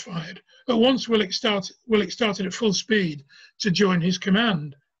shot was fired. At once, Willich started at full speed to join his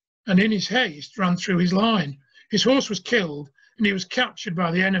command, and in his haste ran through his line. His horse was killed, and he was captured by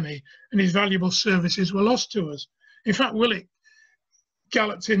the enemy, and his valuable services were lost to us. In fact, Willich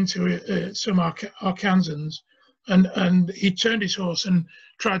galloped into some Arkansans, and he turned his horse and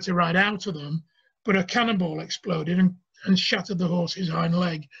tried to ride out of them, but a cannonball exploded, and shattered the horse's hind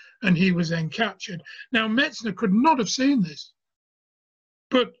leg, and he was then captured. Now, Metzner could not have seen this,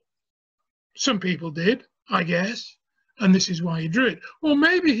 but some people did, I guess, and this is why he drew it. Or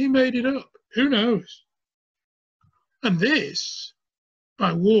maybe he made it up. Who knows? And this,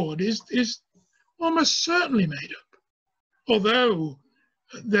 by Ward, is almost certainly made up, although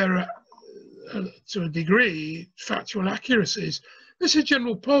there are, to a degree, factual accuracies. This is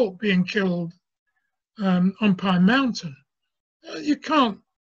General Polk being killed on Pine Mountain. You can't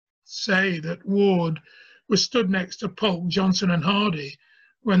say that Ward was stood next to Polk, Johnson and Hardy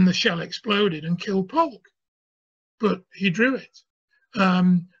when the shell exploded and killed Polk, but he drew it.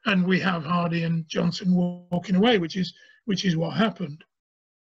 And we have Hardy and Johnson walking away, which is what happened.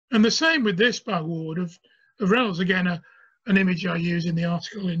 And the same with this by Ward of Reynolds, again, an image I use in the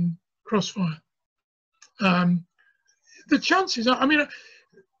article in Crossfire. The chances are, I mean,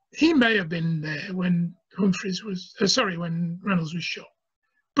 he may have been there when Humphreys was, when Reynolds was shot,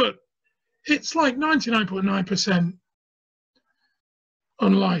 but it's like 99.9%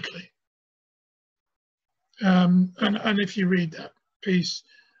 unlikely. And if you read that piece,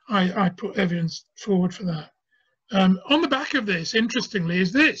 I put evidence forward for that. On the back of this, interestingly,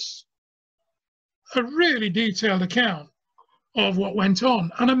 is this, a really detailed account of what went on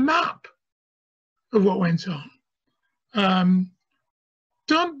and a map of what went on,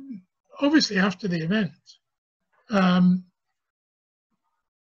 done obviously after the event.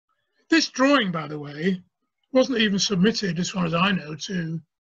 This drawing, by the way, wasn't even submitted, as far as I know, to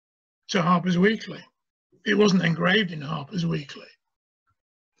Harper's Weekly. It wasn't engraved in Harper's Weekly.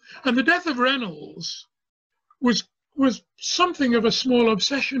 And the death of Reynolds was something of a small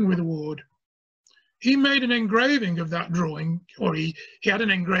obsession with Ward. He made an engraving of that drawing, or he had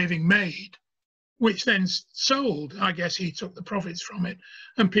an engraving made, which then sold. I guess he took the profits from it,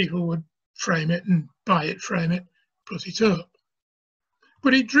 and people would frame it and buy it, frame it, put it up.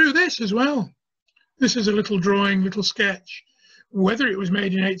 But he drew this as well. This is a little drawing, little sketch. Whether it was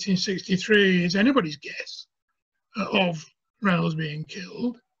made in 1863 is anybody's guess, of Reynolds being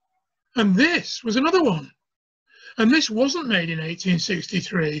killed. And this was another one. And this wasn't made in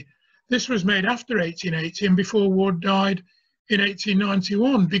 1863. This was made after 1880 and before Ward died in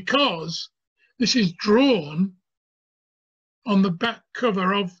 1891, because this is drawn on the back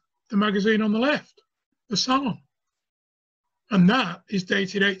cover of the magazine on the left, the Salon. And that is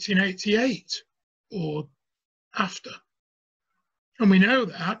dated 1888 or after. And we know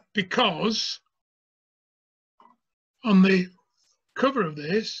that because on the cover of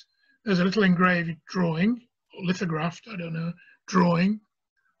this, there's a little engraved drawing, or lithographed, I don't know, drawing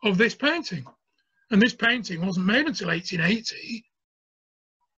of this painting. And this painting wasn't made until 1880.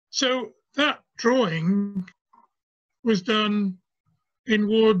 So that drawing was done in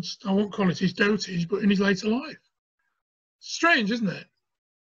Ward's, I won't call it his dotage, but in his later life. Strange, isn't it?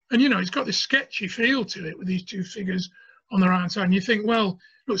 And, you know, it's got this sketchy feel to it with these two figures on the right side. And you think, well,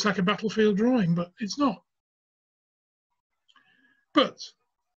 it looks like a battlefield drawing, but it's not. But,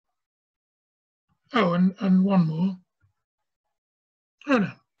 oh, and one more. Oh,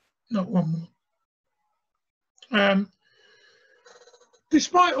 no, not one more.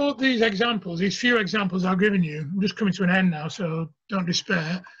 Despite all these examples, these few examples I've given you, I'm just coming to an end now, so don't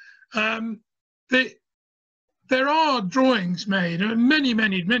despair. There are drawings made,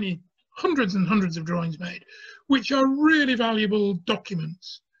 many, hundreds and hundreds of drawings made, which are really valuable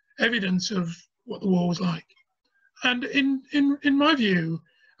documents, evidence of what the war was like. And in my view,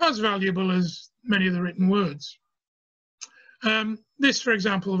 as valuable as many of the written words. This, for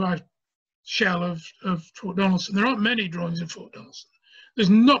example, of our shell of Fort Donelson. There aren't many drawings of Fort Donelson. There's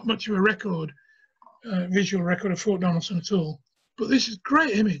not much of a record, visual record of Fort Donelson at all. But this is a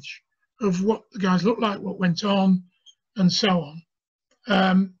great image of what the guys looked like, what went on, and so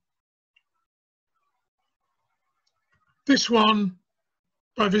on. This one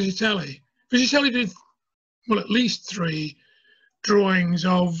by Visitelli. Visitelli did, well, at least 3 drawings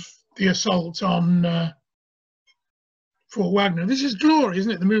of the assault on Fort Wagner. This is Glory,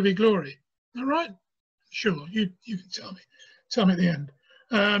 isn't it? The movie Glory. All right? Sure, you can tell me. Tell me at the end.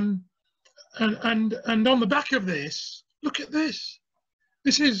 And on the back of this, look at this.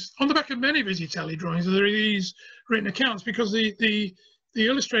 This is on the back of many Visitelli drawings. There are these written accounts because the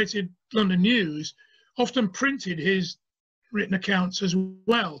Illustrated London News often printed his written accounts as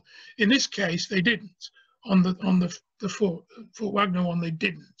well. In this case, they didn't. On the Fort Wagner one, they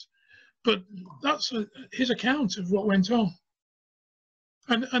didn't. But that's his account of what went on.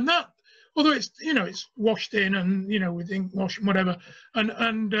 And that, although it's, you know, it's washed in and, you know, with ink wash and whatever,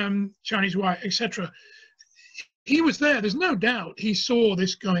 and Chinese white, etc. He was there. There's no doubt he saw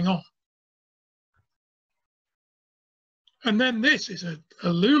this going on. And then this is a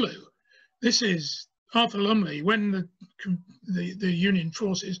Lulu. This is Arthur Lumley when the Union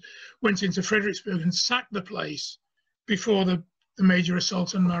forces went into Fredericksburg and sacked the place before the major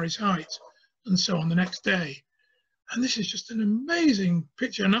assault on Mary's Height and so on the next day. And this is just an amazing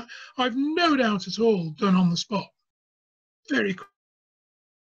picture. And I've no doubt at all done on the spot. Very cool.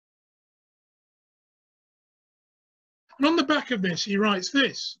 And on the back of this, he writes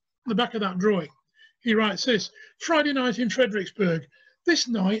this, on the back of that drawing, he writes this: Friday night in Fredericksburg. This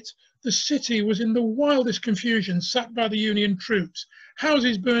night, the city was in the wildest confusion, sacked by the Union troops,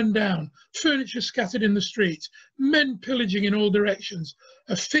 houses burned down, furniture scattered in the streets, men pillaging in all directions,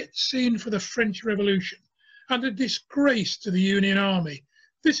 a fit scene for the French Revolution, and a disgrace to the Union army.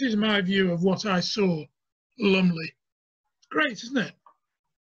 This is my view of what I saw. Lumley. Great, isn't it?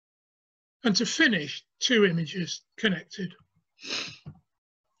 And to finish, 2 images connected.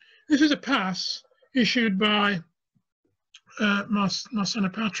 This is a pass issued by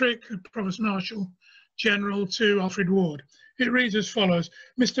Marcena Patrick, the Provost Marshal General, to Alfred Ward. It reads as follows: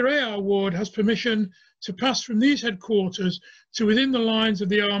 Mr. A.R. Ward has permission to pass from these headquarters to within the lines of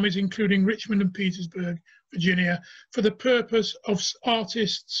the armies, including Richmond and Petersburg, Virginia, for the purpose of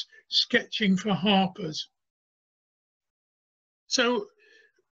artists sketching for Harper's. So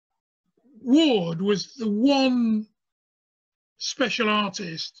Ward was the one special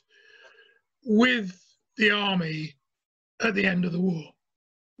artist with the army at the end of the war,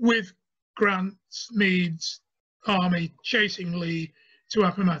 with Grant's, Meade's army chasing Lee to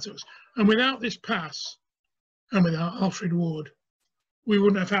Appomattox. And without this pass, and without Alfred Ward, we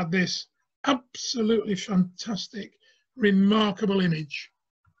wouldn't have had this absolutely fantastic, remarkable image.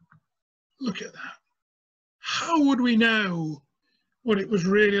 Look at that. How would we know what it was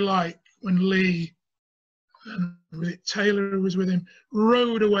really like when Lee, and was it Taylor who was with him,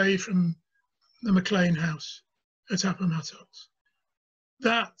 rode away from the McLean house at Appomattox?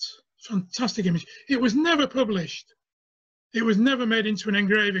 That fantastic image. It was never published. It was never made into an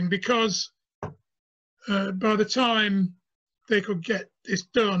engraving because by the time they could get this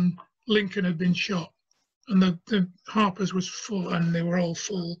done, Lincoln had been shot, and the Harper's was full, and they were all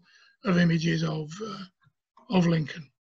full of images of Lincoln.